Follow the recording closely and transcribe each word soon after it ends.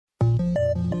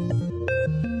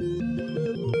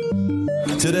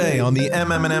Today on the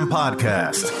MM&M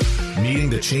podcast, meeting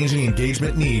the changing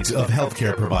engagement needs of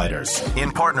healthcare providers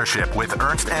in partnership with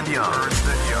Ernst Young.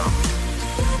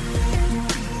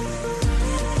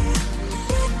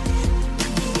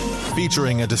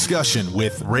 Featuring a discussion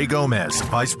with Ray Gomez,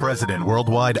 Vice President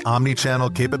Worldwide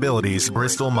Omnichannel Capabilities,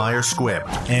 Bristol Myers Squibb,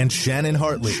 and Shannon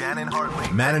Hartley,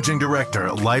 Managing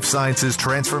Director, Life Sciences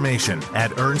Transformation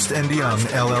at Ernst Young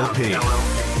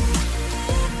LLP.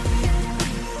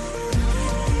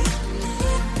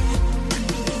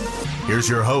 Here's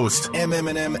your host,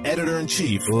 MM&M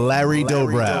Editor-in-Chief, Larry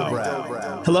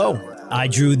Dobrow. Hello. I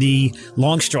drew the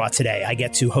long straw today. I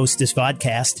get to host this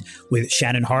podcast with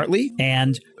Shannon Hartley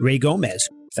and Ray Gomez.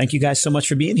 Thank you guys so much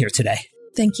for being here today.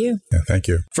 Thank you. Yeah, thank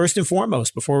you. First and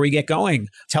foremost, before we get going,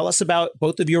 tell us about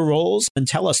both of your roles and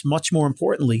tell us, much more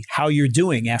importantly, how you're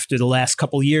doing after the last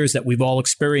couple of years that we've all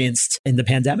experienced in the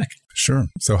pandemic. Sure.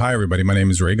 So hi, everybody. My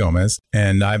name is Ray Gomez,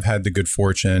 and I've had the good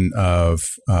fortune of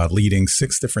leading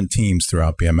 6 different teams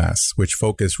throughout BMS, which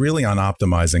focus really on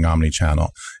optimizing omnichannel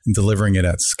and delivering it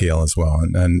at scale as well.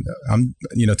 And I'm,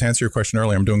 to answer your question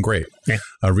earlier, I'm doing great. Yeah.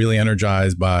 Really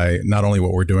energized by not only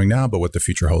what we're doing now, but what the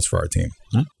future holds for our team.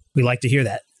 Huh? We like to hear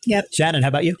that. Yep. Shannon, how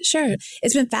about you? Sure.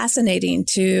 It's been fascinating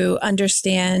to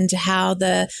understand how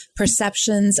the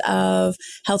perceptions of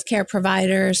healthcare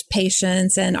providers,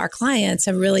 patients, and our clients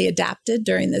have really adapted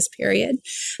during this period.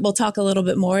 We'll talk a little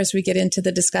bit more as we get into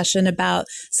the discussion about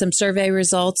some survey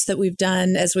results that we've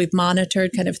done as we've monitored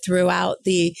kind of throughout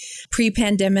the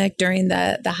pre-pandemic during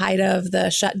the height of the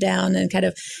shutdown and kind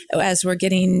of as we're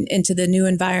getting into the new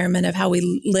environment of how we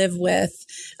live with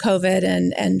COVID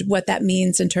and what that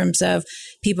means in terms of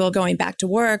people going back to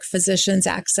work, physicians'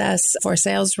 access for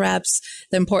sales reps,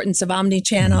 the importance of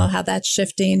omnichannel, how that's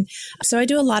shifting. So I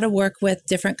do a lot of work with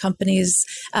different companies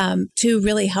to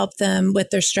really help them with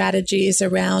their strategies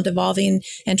around evolving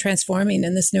and transforming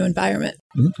in this new environment.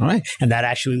 All right. And that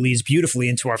actually leads beautifully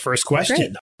into our first question.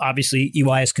 Great. Obviously,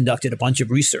 EY has conducted a bunch of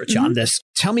research on this.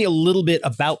 Tell me a little bit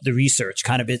about the research,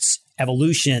 kind of its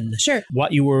evolution, Sure.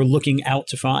 What you were looking out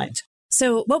to find.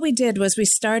 So what we did was we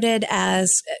started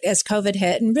as COVID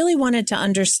hit and really wanted to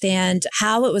understand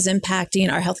how it was impacting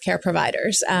our healthcare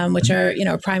providers, which are,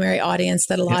 a primary audience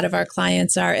that a lot of our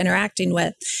clients are interacting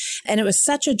with. And it was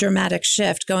such a dramatic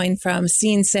shift going from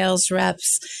seeing sales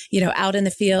reps, out in the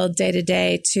field day to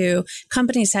day to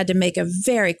companies had to make a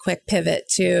very quick pivot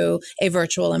to a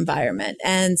virtual environment.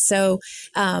 And so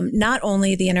not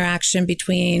only the interaction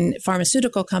between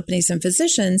pharmaceutical companies and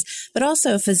physicians, but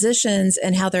also physicians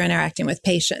and how they're interacting with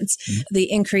patients,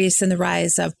 the increase in the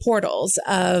rise of portals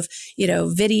of,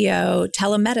 video,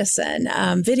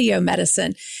 telemedicine, video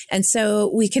medicine. And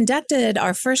so we conducted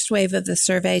our first wave of the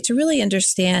survey to really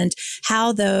understand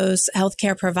how those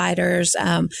healthcare providers'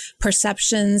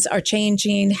 perceptions are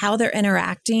changing, how they're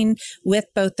interacting with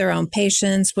both their own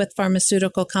patients, with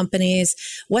pharmaceutical companies,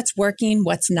 what's working,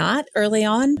 what's not early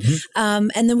on.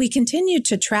 And then we continued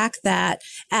to track that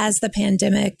as the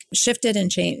pandemic shifted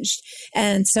and changed.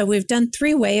 And so we've done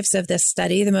 3 waves of this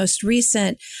study. The most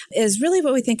recent is really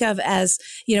what we think of as,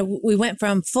 we went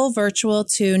from full virtual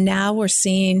to now we're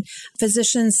seeing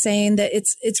physicians saying that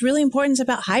it's really important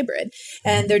about hybrid.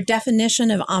 And their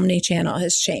definition of omnichannel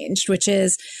has changed, which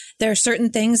is there are certain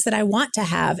things that I want to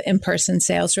have in-person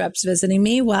sales reps visiting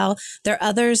me, while there are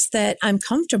others that I'm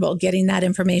comfortable getting that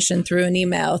information through an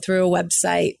email, through a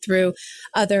website, through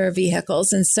other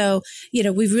vehicles. And so,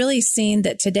 we've really seen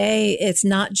that today it's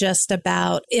not just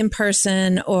about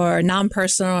in-person or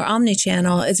non-personal or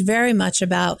omnichannel. It's very much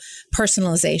about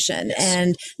personalization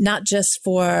and not just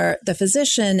for the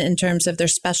physician in terms of their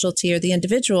specialty or the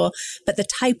individual, but the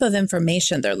type of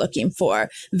information they're looking for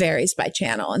varies by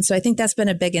channel. And so I think that's been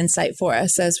a big insight for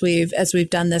us as we've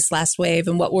done this last wave.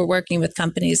 And what we're working with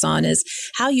companies on is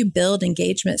how you build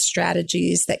engagement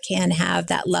strategies that can have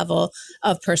that level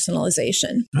of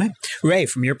personalization. Right. Ray,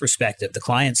 from your perspective, the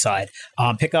client side,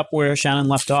 pick up where Shannon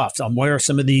left off. What are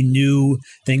some of the new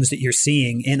things that you're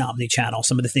seeing in omnichannel,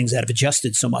 some of the things that have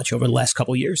adjusted so much over the last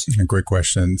couple of years? Great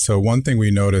question. So one thing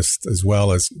we noticed as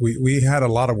well is we had a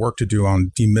lot of work to do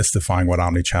on demystifying what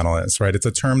omnichannel is, right? It's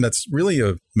a term that's really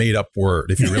a made up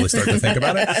word if you really start to think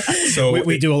about it. So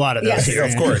we do a lot of those here.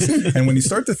 Of course. And when you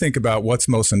start to think about what's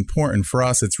most important for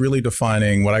us, it's really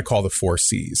defining what I call the 4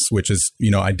 C's, which is,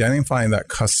 identifying that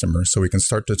customer so we can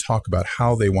start to talk about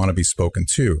how they want to be spoken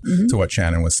to what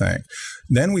Shannon was saying.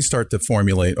 Then we start to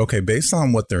formulate, okay, based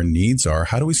on what their needs are,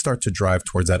 how do we start to drive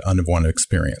towards that unwanted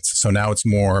experience? So now it's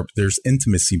more, there's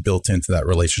intimacy built into that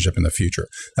relationship in the future.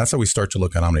 That's how we start to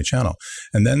look at omnichannel.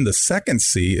 And then the second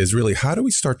C is really, how do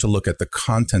we start to look at the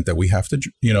content that we have to,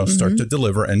 start to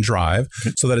deliver and drive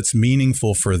so that it's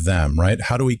meaningful for them, right?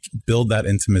 How do we build that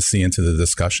intimacy into the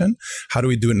discussion? How do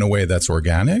we do it in a way that's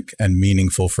organic and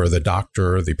meaningful for the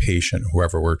doctor, the patient,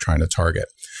 whoever we're trying to target?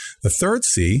 The third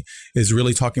C is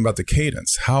really talking about the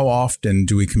cadence. How often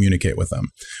do we communicate with them?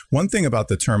 One thing about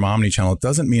the term omnichannel, it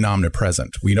doesn't mean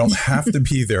omnipresent. We don't have to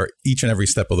be there each and every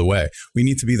step of the way. We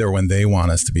need to be there when they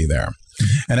want us to be there.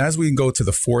 And as we go to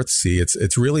the fourth C,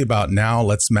 it's really about now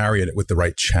let's marry it with the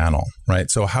right channel,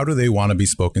 right? So how do they want to be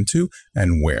spoken to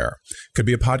and where? Could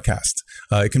be a podcast.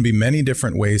 It can be many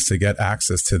different ways to get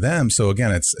access to them. So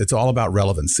again, it's all about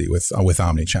relevancy with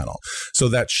omnichannel. So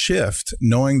that shift,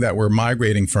 knowing that we're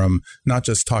migrating from not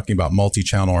just talking about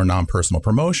multi-channel or non-personal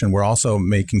promotion, we're also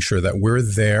making sure that we're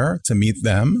there to meet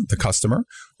them, the customer,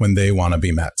 when they want to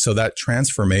be met. So that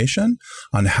transformation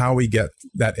on how we get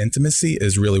that intimacy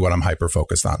is really what I'm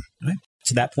hyper-focused on. Right.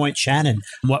 To that point, Shannon,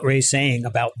 what Ray's saying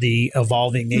about the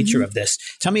evolving nature of this,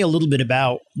 tell me a little bit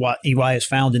about what EY has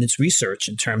found in its research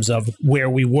in terms of where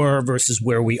we were versus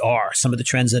where we are, some of the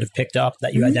trends that have picked up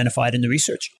that you identified in the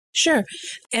research. Sure.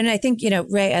 And I think,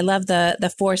 Ray, I love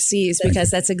the 4 C's because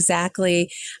that's exactly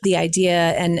the idea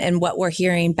and what we're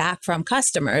hearing back from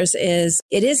customers is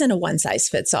it isn't a one size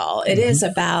fits all. It is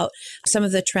about some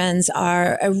of the trends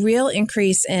are a real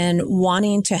increase in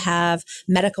wanting to have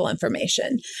medical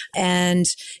information. And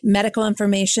medical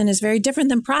information is very different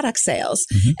than product sales.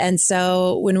 And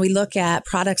so when we look at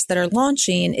products that are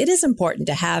launching, it is important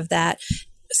to have that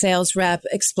sales rep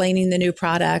explaining the new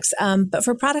products. But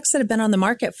for products that have been on the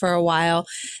market for a while,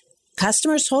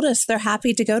 customers told us they're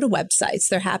happy to go to websites.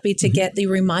 They're happy to get the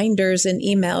reminders and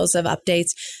emails of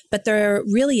updates, but they're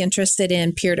really interested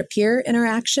in peer-to-peer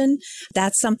interaction.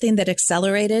 That's something that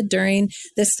accelerated during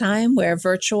this time where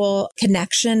virtual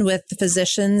connection with the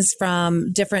physicians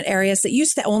from different areas that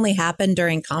used to only happen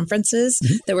during conferences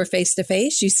that were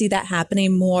face-to-face. You see that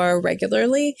happening more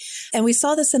regularly. And we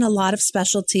saw this in a lot of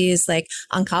specialties like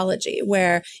oncology,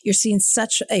 where you're seeing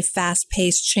such a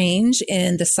fast-paced change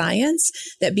in the science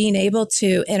that being able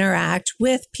to interact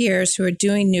with peers who are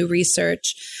doing new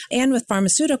research and with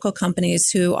pharmaceutical companies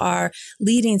who are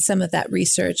leading some of that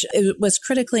research. It was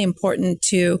critically important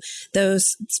to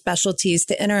those specialties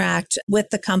to interact with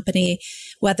the company,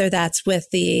 whether that's with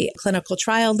the clinical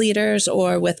trial leaders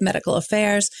or with medical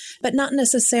affairs, but not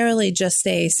necessarily just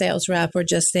a sales rep or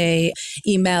just a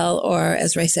email or,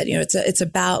 as Ray said, it's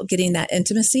about getting that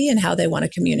intimacy and how they want to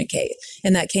communicate.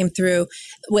 And that came through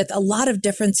with a lot of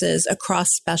differences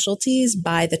across specialties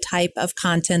by the type of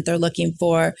content they're looking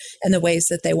for and the ways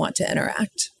that they want to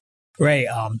interact. Ray,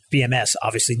 BMS,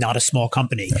 obviously not a small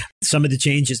company. Some of the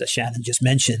changes that Shannon just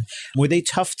mentioned, were they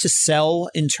tough to sell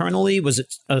internally? Was it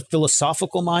a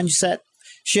philosophical mindset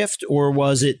shift, or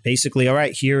was it basically, all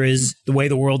right, here is the way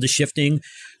the world is shifting.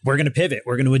 We're going to pivot.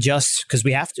 We're going to adjust because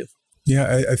we have to.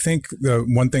 Yeah, I think the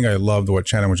one thing I loved what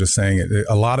Shannon was just saying,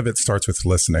 a lot of it starts with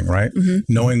listening, right?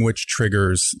 Knowing which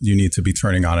triggers you need to be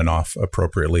turning on and off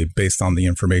appropriately based on the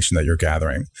information that you're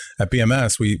gathering. At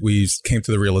BMS, we came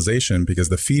to the realization because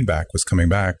the feedback was coming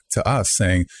back to us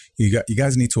saying, you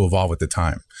guys need to evolve with the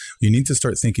time. You need to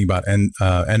start thinking about N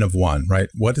of 1, right?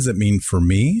 What does it mean for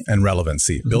me and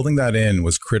relevancy? Building that in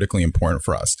was critically important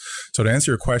for us. So to answer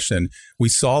your question, we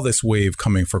saw this wave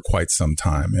coming for quite some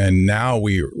time. And now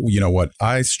what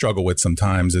I struggle with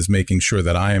sometimes is making sure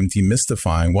that I am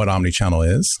demystifying what omnichannel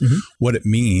is, what it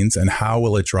means, and how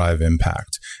will it drive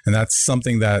impact. And that's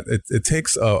something that it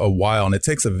takes a while, and it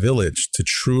takes a village to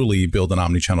truly build an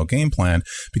omnichannel game plan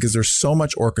because there's so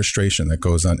much orchestration that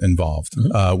goes on involved,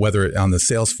 whether on the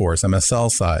Salesforce,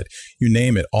 MSL side, you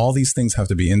name it, all these things have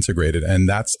to be integrated. And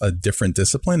that's a different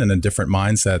discipline and a different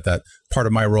mindset that part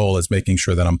of my role is making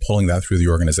sure that I'm pulling that through the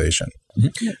organization.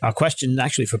 A question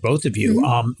actually for both of you,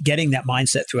 getting that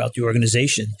mindset throughout the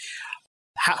organization.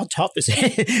 How tough is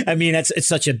it? I mean, it's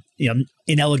such a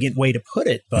inelegant way to put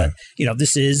it, but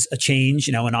this is a change,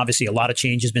 and obviously a lot of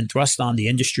change has been thrust on the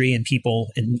industry and people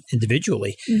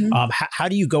individually. How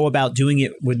do you go about doing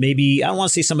it with maybe, I don't want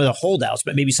to say some of the holdouts,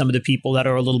 but maybe some of the people that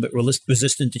are a little bit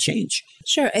resistant to change?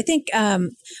 Sure. I think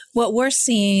what we're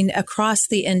seeing across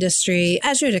the industry,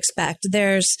 as you'd expect,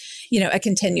 there's, a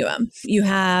continuum. You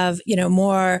have,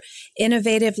 more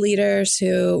innovative leaders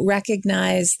who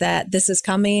recognize that this is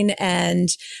coming and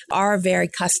are very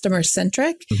customer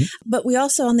centric. But we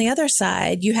also, on the other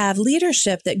side, you have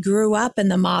leadership that grew up in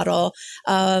the model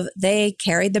of they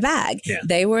carried the bag.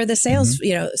 They were the sales,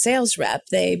 sales rep.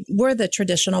 They were the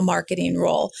traditional marketing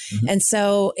role. And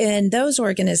so in those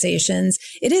organizations,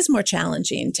 it is more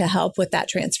challenging to help with that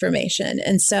transformation.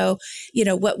 And so,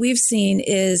 what we've seen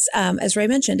is, as Ray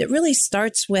mentioned, it really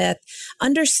starts with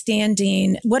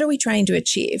understanding what are we trying to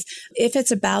achieve. If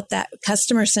it's about that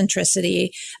customer centricity,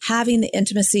 having the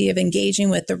intimacy of engaging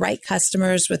with the right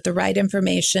customers, with the right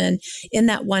information in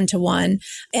that one-to-one,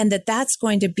 and that's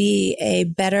going to be a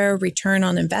better return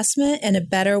on investment and a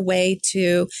better way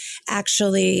to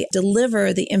actually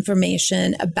deliver the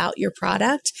information about your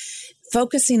product,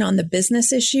 focusing on the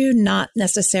business issue, not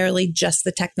necessarily just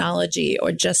the technology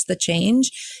or just the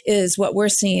change, is what we're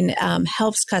seeing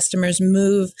helps customers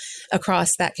move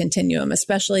across that continuum,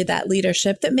 especially that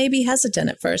leadership that may be hesitant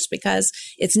at first because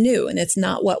it's new and it's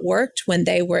not what worked when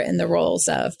they were in the roles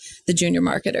of the junior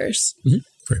marketers.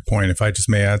 Great point. If I just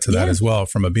may add to that as well,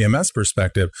 from a BMS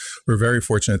perspective, we're very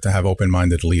fortunate to have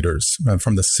open-minded leaders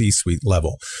from the C-suite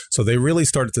level. So they really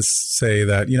started to say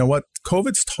that,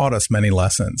 COVID's taught us many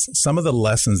lessons. Some of the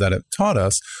lessons that it taught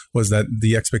us was that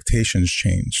the expectations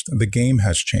changed. The game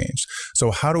has changed. So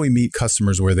how do we meet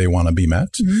customers where they want to be met?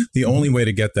 The only way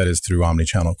to get that is through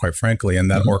omnichannel, quite frankly,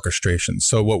 and that orchestration.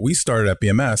 So what we started at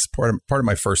BMS, part of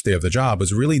my first day of the job,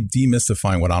 was really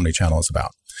demystifying what omnichannel is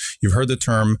about. You've heard the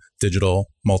term digital,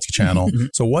 multi-channel.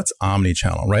 So what's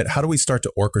omni-channel, right? How do we start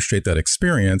to orchestrate that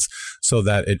experience so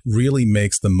that it really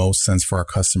makes the most sense for our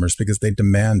customers because they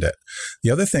demand it?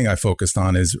 The other thing I focused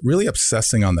on is really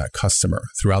obsessing on that customer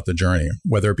throughout the journey,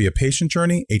 whether it be a patient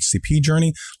journey, HCP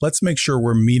journey. Let's make sure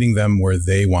we're meeting them where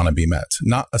they want to be met,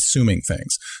 not assuming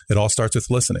things. It all starts with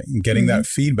listening, getting that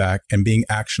feedback and being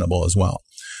actionable as well.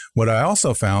 What I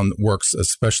also found works,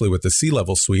 especially with the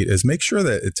C-level suite, is make sure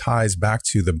that it ties back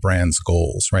to the brand's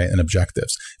goals, right, and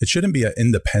objectives. It shouldn't be an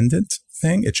independent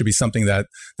thing. It should be something that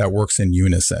works in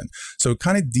unison. So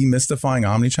kind of demystifying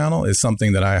omnichannel is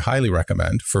something that I highly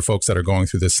recommend for folks that are going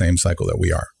through the same cycle that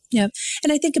we are. Yeah.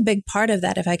 And I think a big part of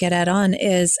that, if I could add on,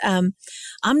 is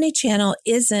omnichannel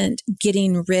isn't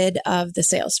getting rid of the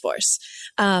sales force.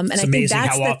 And it's I think that's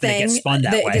how the often thing it gets spun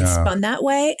that way. Gets spun that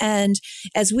way. And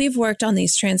as we've worked on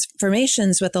these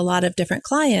transformations with a lot of different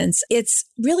clients, it's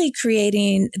really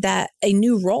creating a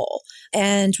new role.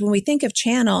 And when we think of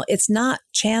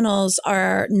channels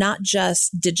are not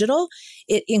just digital.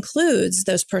 It includes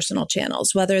those personal channels,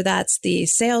 whether that's the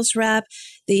sales rep,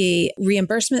 the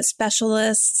reimbursement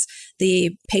specialists,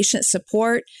 the patient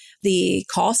support, the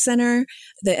call center,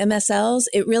 the MSLs.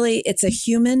 It's a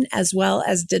human as well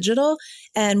as digital.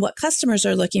 And what customers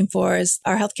are looking for is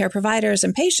our healthcare providers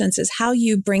and patients is how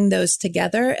you bring those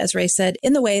together, as Ray said,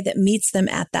 in the way that meets them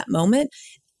at that moment,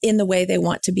 in the way they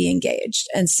want to be engaged.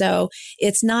 And so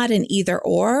it's not an either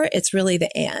or, it's really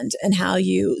the and how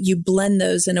you blend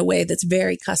those in a way that's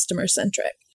very customer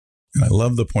centric. And I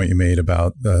love the point you made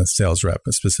about the sales rep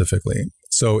specifically.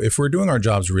 So if we're doing our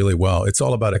jobs really well, it's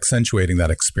all about accentuating that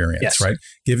experience, right?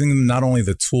 Giving them not only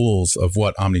the tools of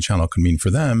what omnichannel can mean for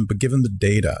them, but give them the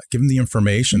data, give them the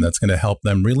information that's going to help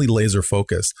them really laser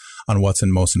focus on what's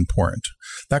most important.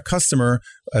 That customer,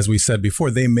 as we said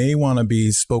before, they may want to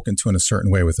be spoken to in a certain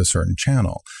way with a certain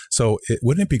channel. So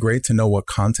wouldn't it be great to know what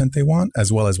content they want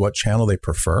as well as what channel they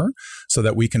prefer so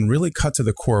that we can really cut to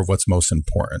the core of what's most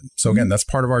important? So again, that's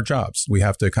part of our jobs. We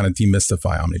have to kind of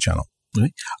demystify omnichannel.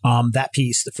 Right. That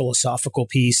piece, the philosophical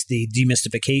piece, the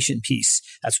demystification piece,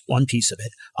 that's one piece of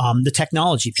it. The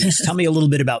technology piece, tell me a little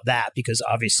bit about that, because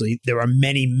obviously there are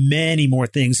many, many more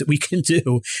things that we can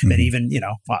do than even,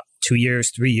 2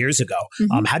 years, 3 years ago.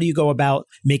 How do you go about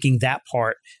making that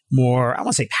part more, I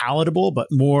won't say palatable, but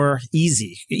more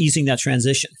easing that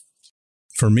transition?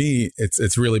 For me,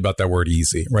 it's really about that word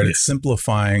easy, right? It's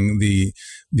simplifying the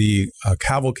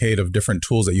cavalcade of different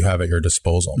tools that you have at your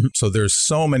disposal. So there's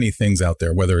so many things out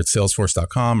there, whether it's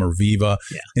Salesforce.com or Viva,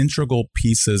 integral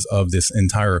pieces of this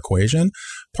entire equation.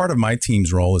 Part of my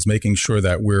team's role is making sure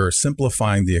that we're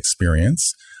simplifying the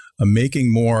experience,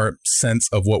 making more sense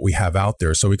of what we have out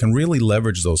there so we can really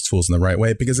leverage those tools in the right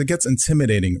way, because it gets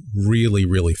intimidating really,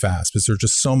 really fast because there's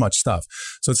just so much stuff.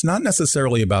 So it's not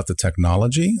necessarily about the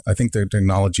technology. I think the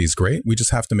technology is great. We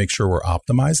just have to make sure we're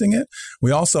optimizing it. We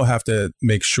also have to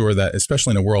make sure that,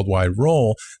 especially in a worldwide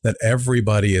role, that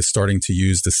everybody is starting to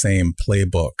use the same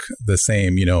playbook, the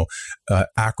same,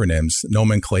 acronyms,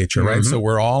 nomenclature, right? So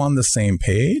we're all on the same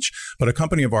page. But a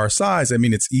company of our size,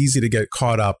 it's easy to get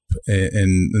caught up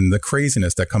in the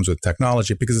craziness that comes with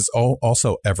technology because it's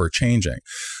also ever changing.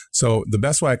 So the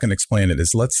best way I can explain it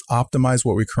is let's optimize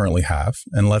what we currently have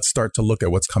and let's start to look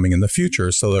at what's coming in the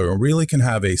future so that we really can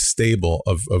have a stable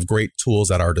of great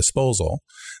tools at our disposal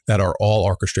that are all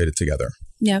orchestrated together.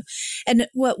 Yeah. And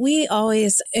what we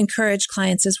always encourage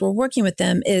clients as we're working with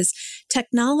them is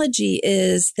technology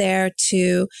is there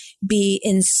to be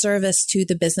in service to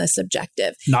the business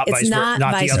objective. Not vice the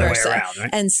other versa. way around, right?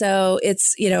 And so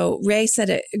it's, Ray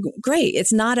said it great.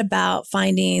 It's not about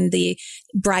finding the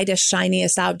brightest,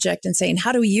 shiniest object and saying,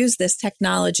 how do we use this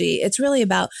technology? It's really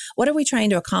about what are we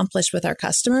trying to accomplish with our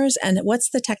customers and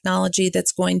what's the technology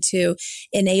that's going to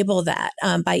enable that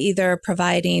by either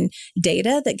providing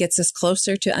data that gets us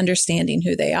closer to understanding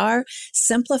who they are,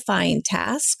 simplifying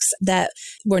tasks that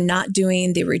we're not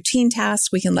doing the routine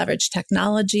tasks. We can leverage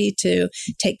technology to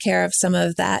take care of some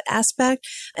of that aspect,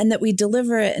 and that we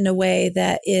deliver it in a way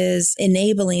that is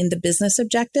enabling the business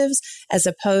objectives as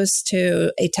opposed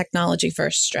to a technology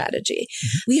first strategy.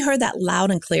 Mm-hmm. We heard that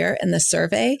loud and clear in the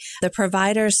survey. The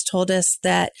providers told us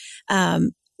that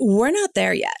we're not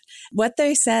there yet. What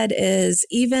they said is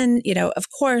even, of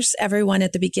course, everyone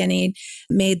at the beginning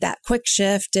made that quick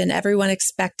shift and everyone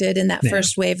expected in that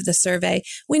first wave of the survey.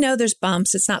 We know there's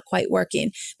bumps. It's not quite working.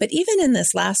 But even in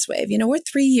this last wave, we're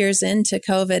 3 years into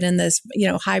COVID in this,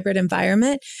 hybrid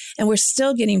environment, and we're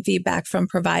still getting feedback from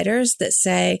providers that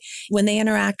say when they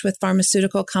interact with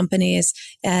pharmaceutical companies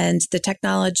and the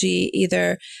technology,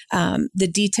 either the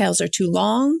details are too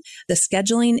long, the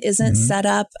scheduling isn't set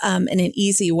up in an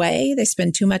easy way. They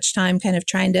spend too much time kind of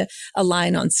trying to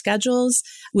align on schedules.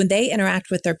 When they interact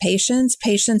with their patients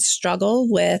struggle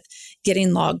with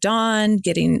getting logged on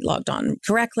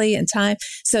correctly in time.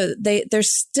 So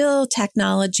there's still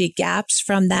technology gaps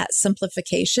from that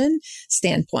simplification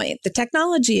standpoint. The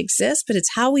technology exists, but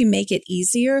it's how we make it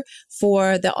easier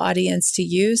for the audience to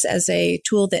use as a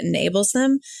tool that enables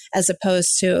them as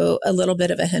opposed to a little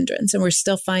bit of a hindrance. And we're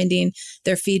still finding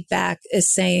their feedback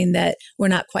is saying that we're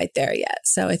not quite there yet.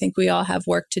 So I think we all have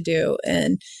work to do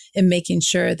in making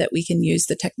sure that we can use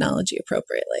the technology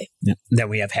appropriately. Yeah. Then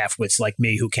we have half-wits like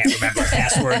me who can't remember a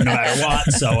password no matter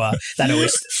what. So that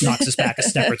always knocks us back a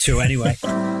step or two anyway.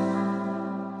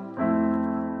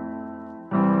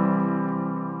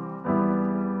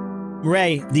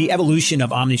 Ray, the evolution of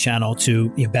omnichannel to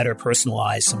better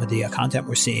personalize some of the content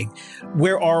we're seeing,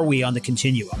 where are we on the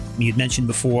continuum? You'd mentioned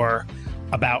before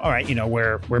about, all right,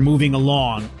 we're moving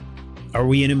along. Are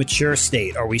we in a mature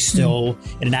state? Are we still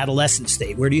in an adolescent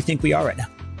state? Where do you think we are right now?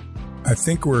 I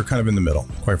think we're kind of in the middle,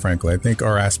 quite frankly. I think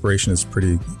our aspiration is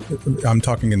I'm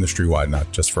talking industry-wide, not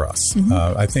just for us.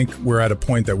 Mm-hmm. I think we're at a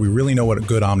point that we really know what a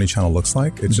good omnichannel looks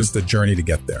like. It's just a journey to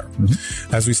get there.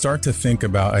 Mm-hmm. As we start to think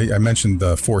about, I mentioned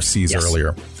the 4 C's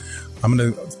earlier. I'm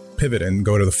going to pivot and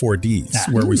go to the 4 D's,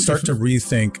 where we start to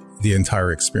rethink the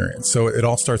entire experience. So it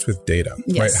all starts with data,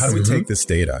 right? How do we take this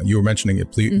data? You were mentioning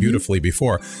it beautifully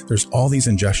before. There's all these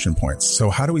ingestion points.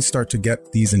 So how do we start to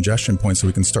get these ingestion points so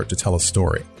we can start to tell a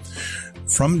story?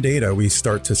 From data, we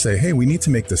start to say, hey, we need to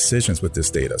make decisions with this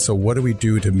data. So what do we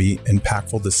do to make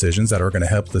impactful decisions that are going to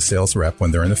help the sales rep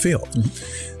when they're in the field?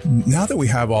 Mm-hmm. Now that we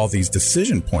have all these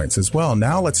decision points as well,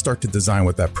 now let's start to design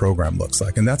what that program looks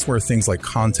like. And that's where things like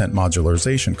content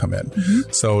modularization come in.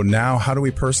 Mm-hmm. So now how do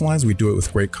we personalize? We do it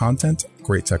with great content,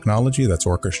 great technology that's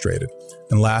orchestrated.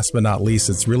 And last but not least,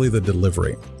 it's really the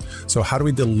delivery. So how do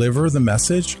we deliver the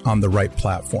message on the right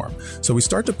platform? So we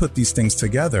start to put these things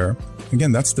together.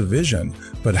 Again, that's the vision,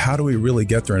 but how do we really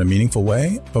get there in a meaningful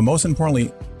way? But most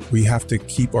importantly, we have to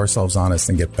keep ourselves honest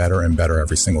and get better and better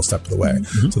every single step of the way.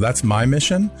 Mm-hmm. So that's my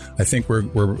mission. I think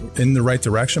we're in the right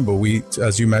direction, but we,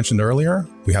 as you mentioned earlier,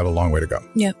 we have a long way to go.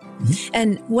 Yeah. Mm-hmm.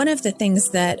 And one of the things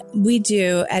that we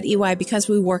do at EY, because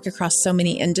we work across so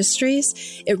many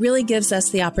industries, it really gives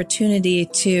us the opportunity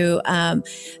to,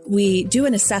 we do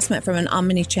an assessment from an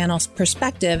omnichannel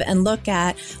perspective and look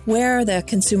at where are the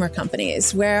consumer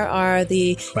companies, where are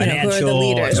the, who are the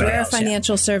leaders, where are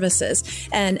financial services.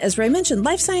 And as Ray mentioned,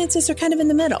 life sciences are kind of in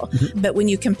the middle. Mm-hmm. But when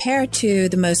you compare to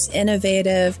the most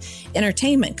innovative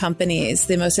entertainment companies,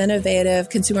 the most innovative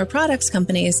consumer products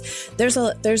companies, there's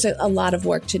a lot of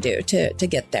work to do to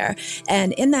get there.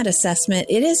 And in that assessment,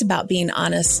 it is about being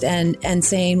honest and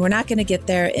saying we're not going to get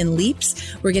there in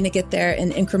leaps. We're going to get there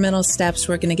in incremental steps.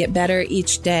 We're going to get better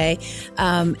each day,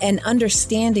 and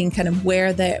understanding kind of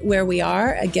where we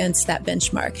are against that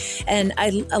benchmark. And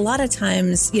a lot of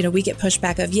times, we get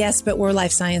pushback of, yes, but we're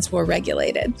life science, we're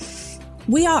regulated.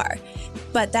 We are,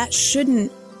 but that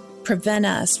shouldn't prevent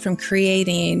us from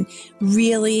creating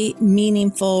really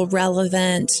meaningful,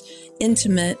 relevant,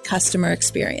 intimate customer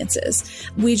experiences.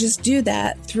 We just do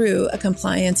that through a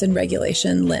compliance and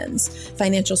regulation lens.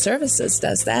 Financial services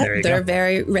does that. They're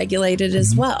very regulated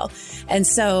as well. And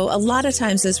so a lot of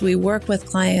times as we work with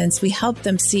clients, we help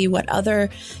them see what other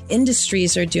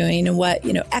industries are doing and what,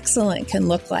 excellent can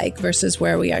look like versus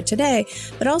where we are today,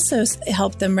 but also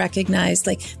help them recognize,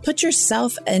 put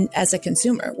yourself in as a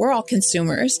consumer. We're all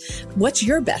consumers. What's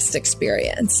your best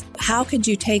experience? How could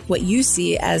you take what you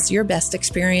see as your best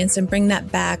experience and bring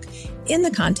that back in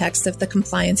the context of the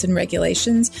compliance and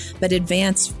regulations, but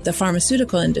advance the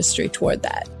pharmaceutical industry toward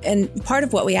that? And part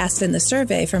of what we asked in the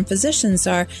survey from physicians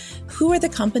are, who are the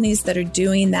companies that are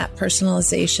doing that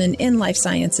personalization in life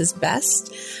sciences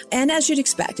best? And as you'd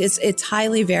expect, it's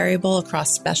highly variable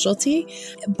across specialty,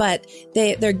 but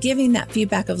they're giving that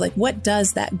feedback of what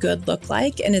does that good look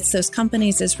like? And it's those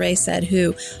companies, as Ray said,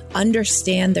 who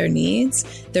understand their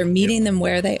needs. They're meeting them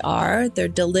where they are. They're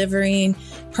delivering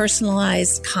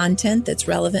personalized content that's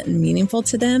relevant and meaningful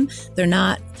to them. They're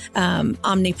not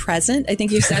omnipresent, I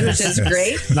think you said, which is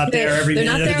great. Not there every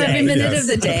minute of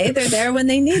the day. They're there when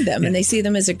they need them, and they see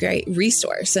them as a great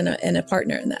resource and a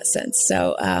partner in that sense.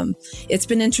 So it's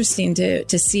been interesting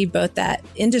to see both that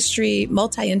industry,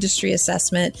 multi-industry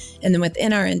assessment, and then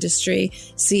within our industry,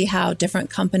 see how different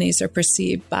companies are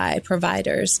perceived by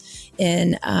providers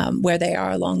in where they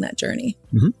are along that journey.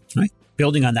 Mm-hmm. Right.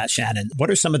 Building on that, Shannon,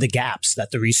 what are some of the gaps that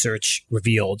the research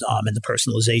revealed in the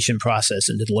personalization process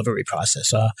and the delivery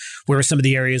process? Where are some of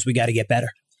the areas we got to get better?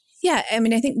 Yeah,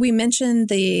 I think we mentioned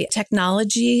the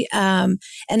technology, and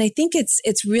I think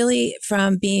it's really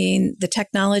from being the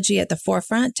technology at the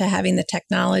forefront to having the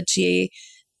technology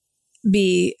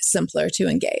be simpler to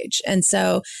engage. And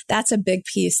so that's a big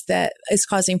piece that is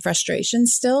causing frustration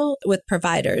still with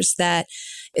providers, that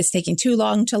it's taking too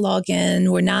long to log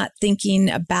in. We're not thinking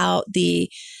about the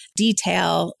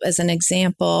detail, as an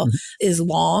example, is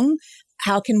long.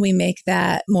 How can we make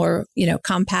that more,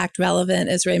 compact, relevant?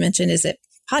 As Ray mentioned, is it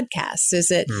podcasts?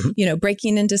 Is it,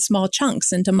 breaking into small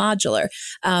chunks, into modular?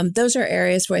 Those are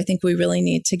areas where I think we really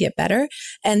need to get better.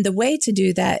 And the way to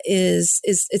do that is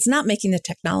it's not making the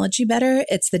technology better,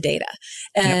 it's the data.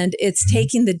 And it's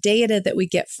taking the data that we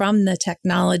get from the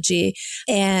technology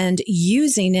and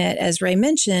using it, as Ray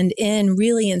mentioned, in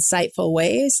really insightful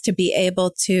ways to be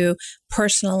able to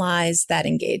personalize that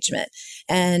engagement.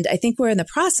 And I think we're in the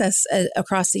process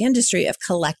across the industry of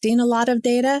collecting a lot of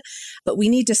data, but we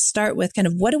need to start with kind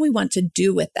of what do we want to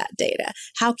do with that data?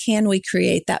 How can we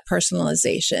create that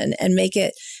personalization and make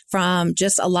it from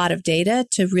just a lot of data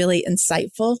to really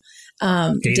insightful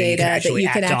data that you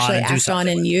can actually act on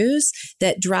and use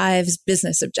that drives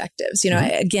business objectives.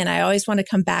 I always want to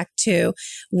come back to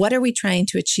what are we trying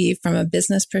to achieve from a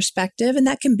business perspective? And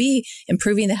that can be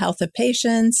improving the health of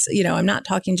patients. I'm not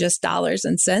talking just dollars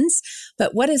and cents,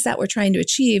 but what is that we're trying to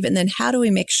achieve? And then how do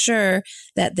we make sure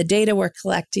that the data we're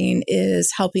collecting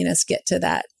is helping us get to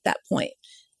that point?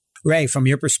 Ray, from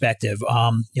your perspective,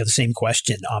 the same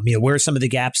question. Where are some of the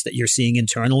gaps that you're seeing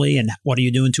internally, and what are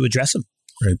you doing to address them?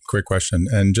 Great question.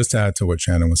 And just to add to what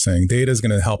Shannon was saying, data is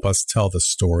going to help us tell the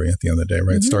story at the end of the day,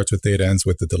 right? It starts with data, ends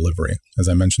with the delivery, as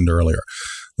I mentioned earlier.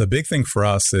 The big thing for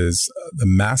us is the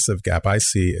massive gap I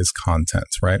see is content,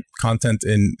 right? Content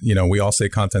we all say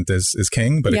content is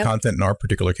king, but content in our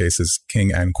particular case is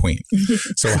king and queen.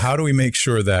 So how do we make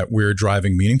sure that we're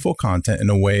driving meaningful content in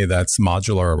a way that's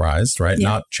modularized, right?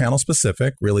 Not channel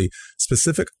specific, really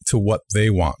specific to what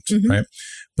they want, right?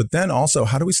 But then also,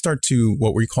 how do we start to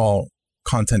what we call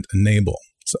content enablement,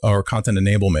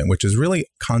 which is really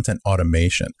content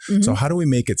automation. So how do we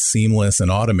make it seamless and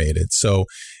automated? So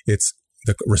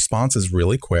the response is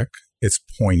really quick. It's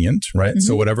poignant, right?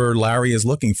 So whatever Larry is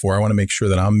looking for, I want to make sure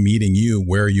that I'm meeting you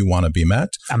where you want to be met.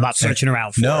 I'm not searching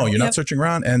around for it. No, you're not searching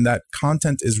around. And that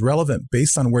content is relevant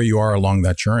based on where you are along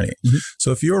that journey.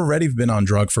 So if you've already been on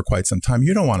drug for quite some time,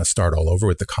 you don't want to start all over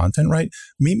with the content, right?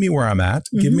 Meet me where I'm at.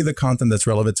 Give me the content that's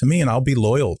relevant to me, and I'll be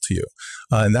loyal to you.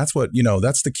 And that's what,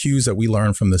 that's the cues that we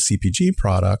learn from the CPG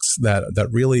products that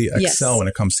really excel when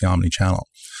it comes to omnichannel.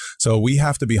 So we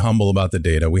have to be humble about the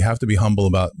data. We have to be humble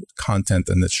about content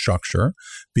and its structure.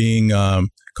 Being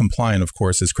compliant, of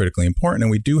course, is critically important.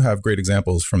 And we do have great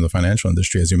examples from the financial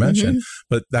industry, as you mentioned.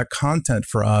 But that content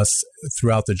for us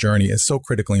throughout the journey is so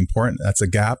critically important. That's a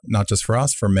gap, not just for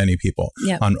us, for many people,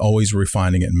 on always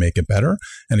refining it and make it better.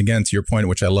 And again, to your point,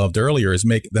 which I loved earlier, is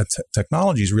make that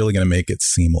technology is really going to make it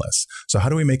seamless. So how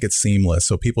do we make it seamless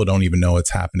so people don't even know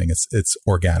it's happening? It's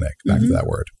organic, back to that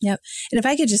word. Yep. And if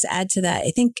I could just add to that,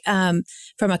 I think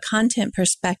from a content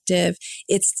perspective,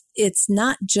 it's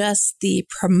not just the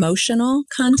promotional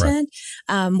content.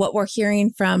 What we're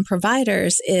hearing from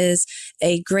providers is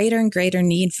a greater and greater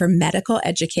need for medical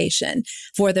education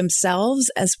for themselves,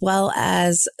 as well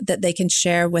as that they can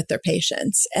share with their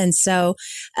patients. And so,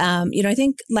 I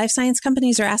think life science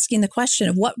companies are asking the question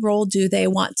of what role do they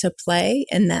want to play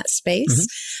in that space?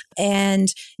 And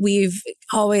we've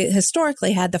always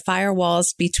historically had the firewalls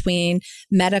between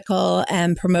medical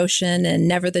and promotion, and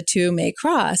never the two may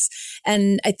cross.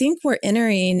 And I think we're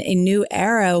entering a new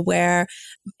era where,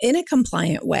 in a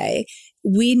compliant way,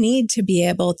 we need to be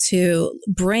able to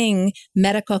bring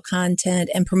medical content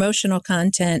and promotional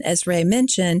content, as Ray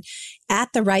mentioned, at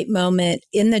the right moment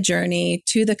in the journey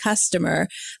to the customer,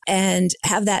 and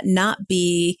have that not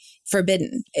be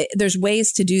forbidden. There's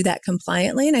ways to do that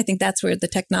compliantly. And I think that's where the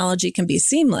technology can be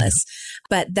seamless.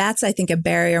 But that's, I think, a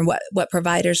barrier in what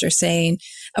providers are saying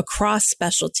across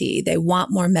specialty. They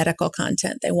want more medical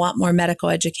content. They want more medical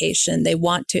education. They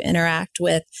want to interact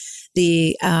with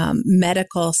the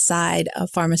medical side of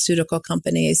pharmaceutical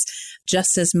companies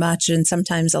just as much, and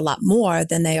sometimes a lot more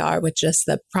than they are with just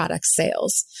the product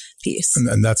sales piece.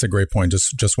 And that's a great point.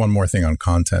 Just one more thing on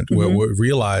content. What we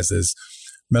realize is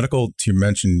medical, you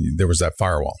mentioned there was that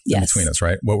firewall in between us,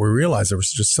 right? What we realized, there was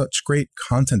just such great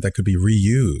content that could be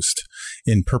reused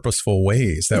in purposeful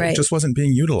ways that just wasn't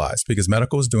being utilized, because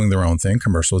medical is doing their own thing,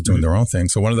 commercial is doing their own thing.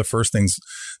 So one of the first things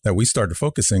that we started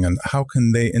focusing on, how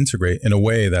can they integrate in a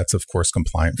way that's, of course,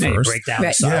 compliant first. Break down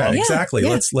exactly.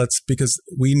 Yeah. Let's because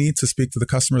we need to speak to the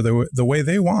customer the way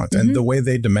they want and the way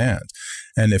they demand.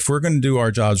 And if we're going to do our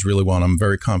jobs really well, and I'm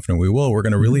very confident we will, we're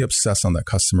going to really obsess on that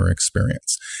customer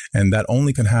experience. And that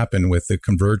only can happen with the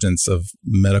convergence of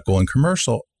medical and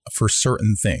commercial for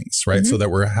certain things, right? So that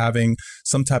we're having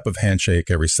some type of handshake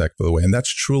every step of the way. And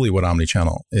that's truly what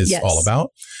omnichannel is all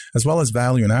about, as well as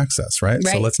value and access, right?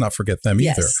 So let's not forget them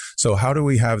either. So how do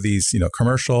we have these,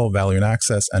 commercial, value and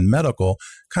access, and medical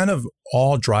kind of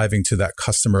all driving to that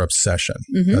customer obsession?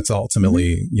 That's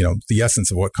ultimately, the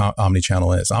essence of what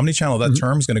omnichannel is. Omnichannel, that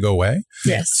term is going to go away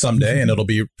someday, and it'll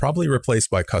be probably replaced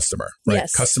by customer, right?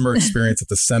 Customer experience at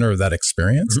the center of that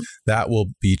experience. That will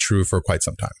be true for quite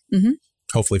some time.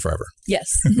 Hopefully forever. Yes.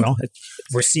 Well,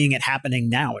 we're seeing it happening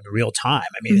now in real time.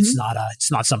 I mean, it's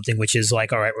not something which is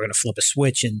like, all right, we're going to flip a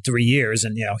switch in 3 years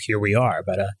and, here we are.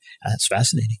 But that's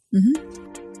fascinating.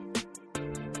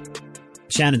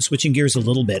 Shannon, switching gears a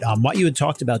little bit, what you had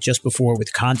talked about just before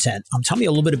with content, tell me a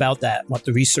little bit about that, what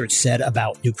the research said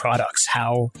about new products,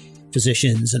 how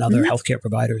physicians and other healthcare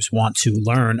providers want to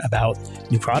learn about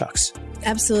new products.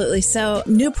 Absolutely. So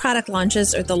new product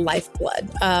launches are the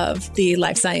lifeblood of the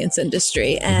life science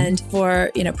industry. And for,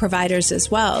 providers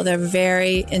as well, they're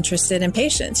very interested in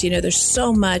patients. There's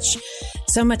so much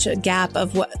a gap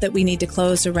of that we need to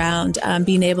close around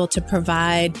being able to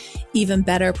provide even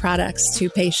better products to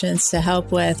patients to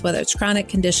help with whether it's chronic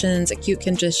conditions, acute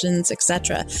conditions,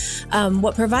 etc.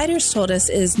 What providers told us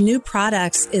is new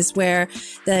products is where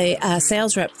the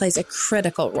sales rep plays a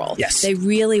critical role. Yes. They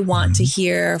really want to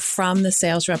hear from the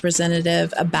sales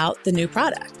representative about the new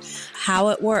product, how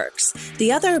it works.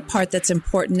 The other part that's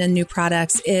important in new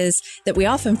products is that we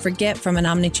often forget from an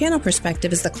omnichannel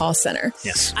perspective is the call center.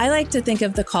 Yes. I like to think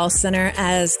of the call center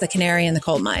as the canary in the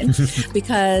coal mine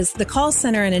because the call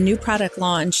center in a new product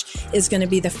launch is going to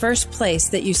be the first place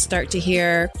that you start to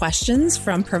hear questions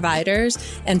from providers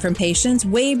and from patients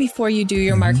way before you do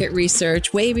your market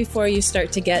research, way before you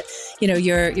start to get, your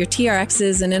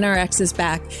TRXs and NRXs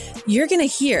back. You're going to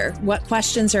hear what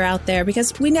questions are out there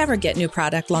because we never get new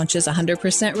product launches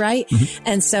 100% right.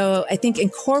 And so I think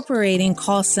incorporating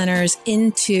call centers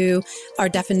into our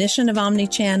definition of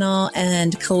omnichannel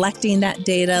and collecting that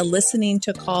data, listening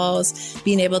to calls,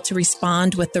 being able to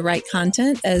respond with the right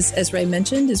content, as Ray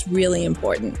mentioned, is really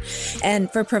important.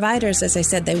 And for providers, as I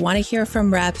said, they want to hear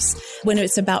from reps when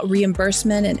it's about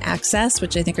reimbursement and access,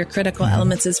 which I think are critical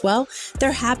elements as well.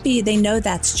 They're happy. They know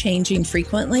that's changing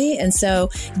frequently. And so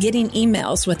getting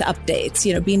emails with updates,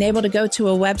 being able to go to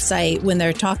a website when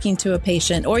they're talking to a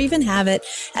patient or even have it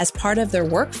as part of their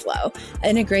workflow,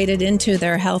 integrated into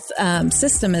their health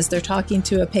system as they're talking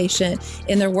to a patient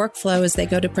in their workflow as they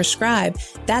go to prescribe.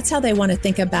 That's how they want to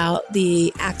think about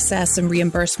the access and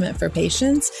reimbursement for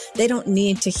patients. They don't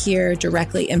need to hear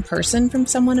directly in person from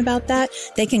someone about that.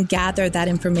 They can gather that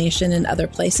information in other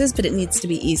places, but it needs to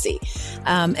be easy.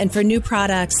 And for new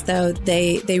products, though,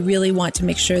 they really want to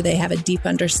make sure they have a deep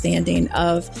understanding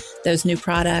of those new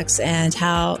products and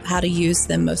how to use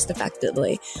them most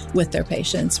effectively with their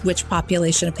patients, which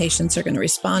population of patients are going to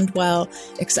respond well,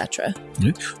 et cetera.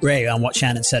 Ray, on what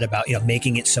Shannon said about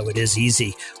making it so it is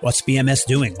easy, what's BMS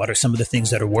doing? What are some of the things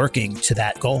that are working to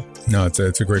that goal? No, it's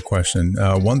a great question.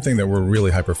 One thing that we're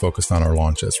really hyper-focused on are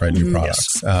launches, right? New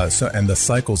products. Yes. And the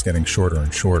cycle's getting shorter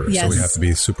and shorter. Yes. So we have to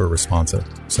be super responsive.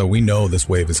 So we know this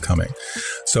wave is coming.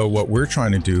 So what we're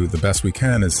trying to do the best we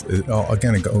can is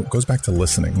again, it goes back to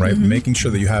listening, right? Making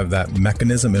sure that you have that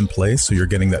mechanism in place so you're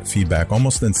getting that feedback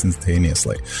almost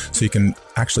instantaneously so you can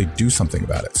actually do something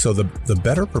about it. So the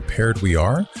better prepared we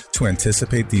are to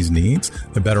anticipate these needs,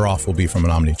 the better off we'll be from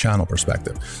an omni-channel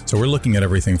perspective. So we're looking at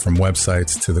everything from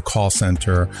websites to the call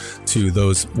center to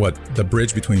the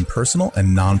bridge between personal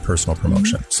and non-personal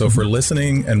promotion. So if we're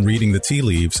listening and reading the tea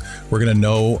leaves, we're going to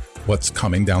know what's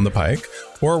coming down the pike,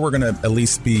 or we're going to at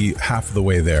least be half of the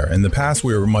way there. In the past,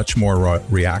 we were much more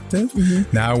reactive.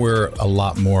 Now we're a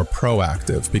lot more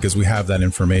proactive because we have that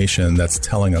information that's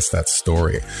telling us that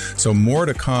story. So more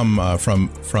to come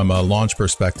from a launch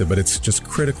perspective, but it's just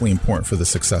critically important for the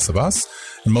success of us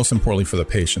and most importantly for the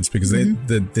patients because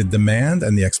the demand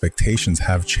and the expectations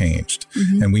have changed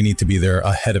and we need to be there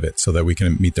ahead of it so that we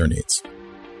can meet their needs.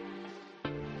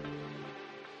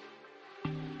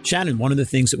 Shannon, one of the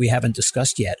things that we haven't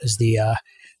discussed yet is the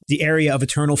area of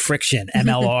eternal friction,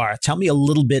 MLR. Tell me a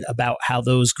little bit about how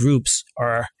those groups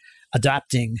are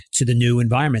adapting to the new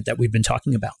environment that we've been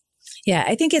talking about. Yeah,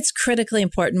 I think it's critically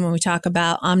important when we talk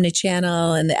about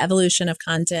omnichannel and the evolution of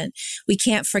content. We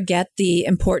can't forget the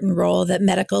important role that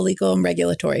medical, legal, and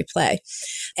regulatory play.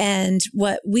 And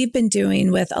what we've been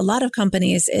doing with a lot of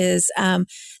companies is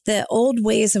the old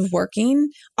ways of working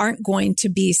aren't going to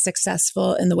be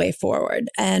successful in the way forward.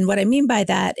 And what I mean by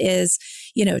that is,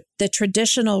 the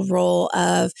traditional role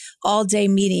of all day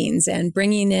meetings and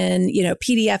bringing in,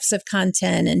 PDFs of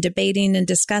content and debating and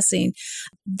discussing,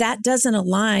 that doesn't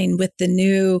align with the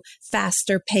new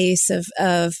faster pace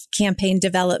of campaign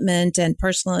development and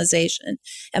personalization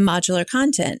and modular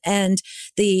content. And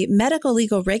the medical,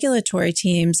 legal, regulatory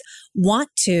teams want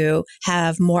to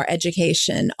have more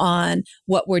education on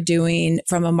what we're doing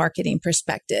from a marketing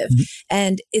perspective.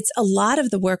 And it's a lot of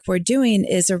the work we're doing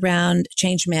is around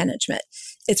change management.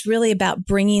 It's really about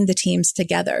bringing the teams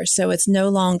together. So it's no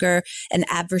longer an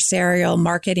adversarial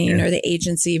marketing or the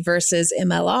agency versus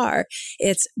MLR.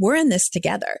 It's we're in this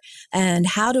together. And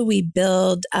how do we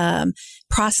build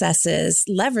processes,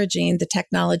 leveraging the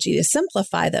technology to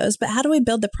simplify those, but how do we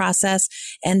build the process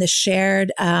and the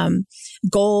shared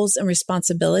goals and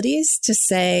responsibilities to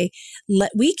say,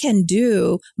 we can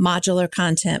do modular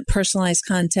content, personalized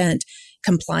content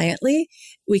compliantly.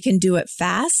 We can do it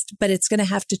fast, but it's going to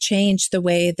have to change the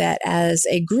way that as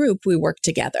a group we work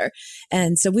together.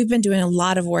 And so we've been doing a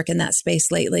lot of work in that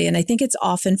space lately. And I think it's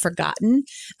often forgotten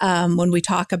when we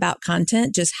talk about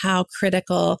content, just how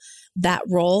critical that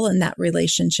role and that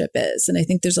relationship is. And I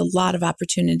think there's a lot of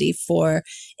opportunity for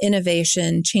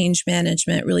innovation, change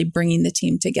management, really bringing the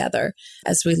team together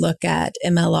as we look at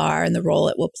MLR and the role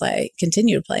it will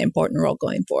continue to play an important role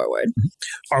going forward.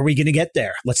 Are we going to get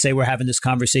there? Let's say we're having this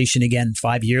conversation again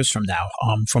 5 years from now.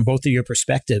 From both of your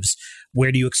perspectives,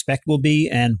 where do you expect we'll be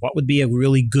and what would be a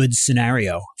really good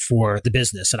scenario for the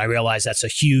business? And I realize that's a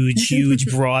huge,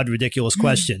 broad, ridiculous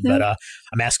question, but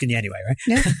I'm asking you anyway, right?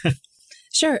 Yeah.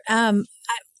 Sure.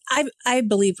 I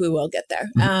believe we will get there.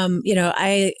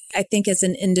 I think as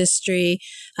an industry,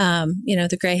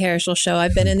 the gray hairs will show.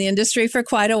 I've been in the industry for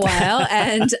quite a while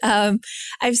and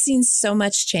I've seen so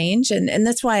much change. And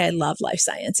that's why I love life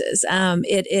sciences.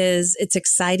 It's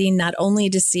exciting not only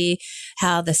to see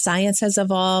how the science has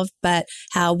evolved, but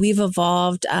how we've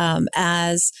evolved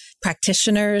as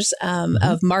practitioners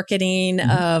of marketing,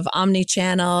 of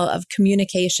omnichannel, of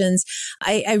communications.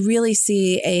 I really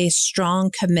see a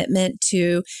strong commitment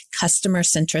to customer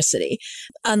centricity,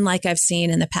 unlike I've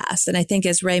seen in the past. And I think,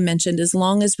 as Ray mentioned, as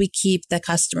long as we keep the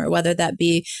customer, whether that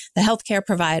be the healthcare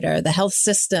provider, the health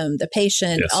system, the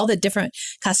patient, all the different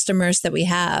customers that we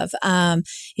have,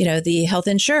 the health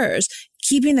insurers,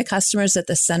 keeping the customers at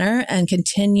the center and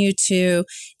continue to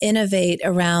innovate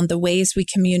around the ways we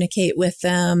communicate with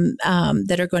them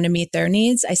that are going to meet their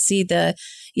needs. I see the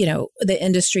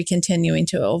industry continuing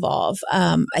to evolve.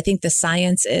 I think the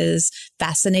science is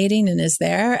fascinating and is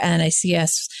there. And I see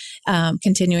us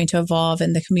continuing to evolve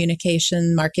in the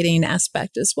communication marketing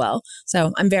aspect as well.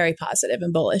 So I'm very positive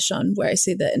and bullish on where I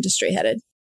see the industry headed.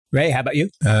 Ray, how about you?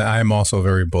 I'm also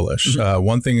very bullish.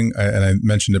 One thing, and I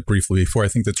mentioned it briefly before, I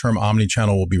think the term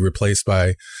omnichannel will be replaced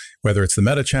by whether it's the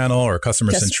meta channel or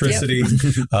customer centricity.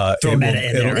 Throw meta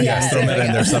in there. Yes, throw meta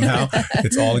in there somehow.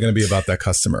 It's all going to be about that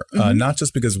customer. Not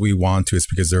just because we want to, it's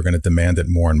because they're going to demand it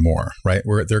more and more, right?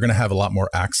 They're going to have a lot more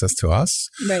access to us.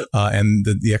 Right. And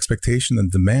the expectation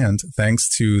and demand, thanks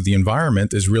to the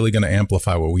environment, is really going to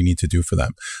amplify what we need to do for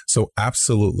them. So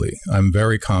absolutely, I'm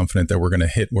very confident that we're going to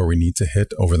hit where we need to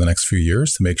hit over the next few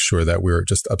years to make sure that we're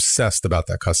just obsessed about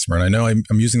that customer. And I know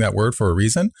I'm using that word for a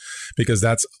reason, because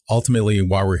that's ultimately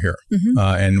why we're here.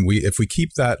 And if we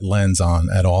keep that lens on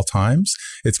at all times,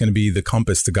 it's going to be the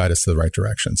compass to guide us to the right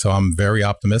direction. So I'm very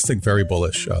optimistic, very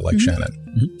bullish, like Shannon.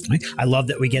 I love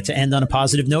that we get to end on a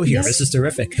positive note here. Yes. This is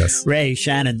terrific. Yes. Ray,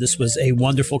 Shannon, this was a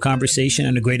wonderful conversation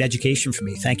and a great education for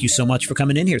me. Thank you so much for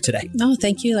coming in here today. No,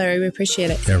 thank you, Larry. We appreciate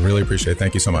it. Yeah, really appreciate it.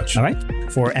 Thank you so much. All right.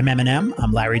 For MM&M,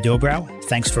 I'm Larry Dobrow.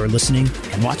 Thanks for listening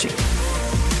and watching.